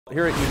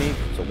Here at Unique,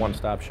 it's a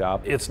one-stop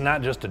shop. It's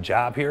not just a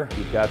job here.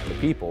 We've got the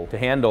people to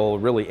handle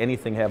really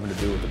anything having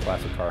to do with the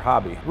classic car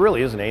hobby. There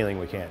really isn't anything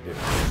we can't do.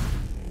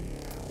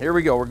 Here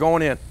we go, we're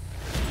going in.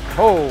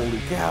 Holy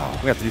cow.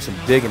 We have to do some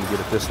digging to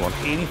get at this one.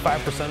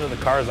 85% of the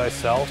cars I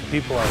sell,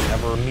 people I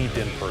never meet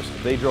in person.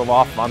 They drove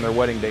off on their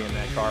wedding day in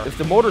that car. If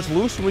the motor's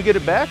loose when we get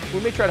it back,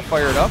 we may try to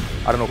fire it up.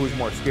 I don't know who's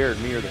more scared,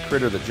 me or the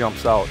critter that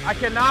jumps out. I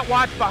cannot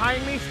watch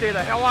behind me. Stay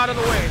the hell out of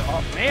the way.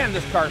 Oh man,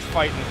 this car's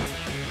fighting.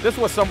 This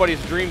was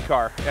somebody's dream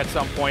car at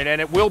some point, and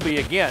it will be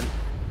again.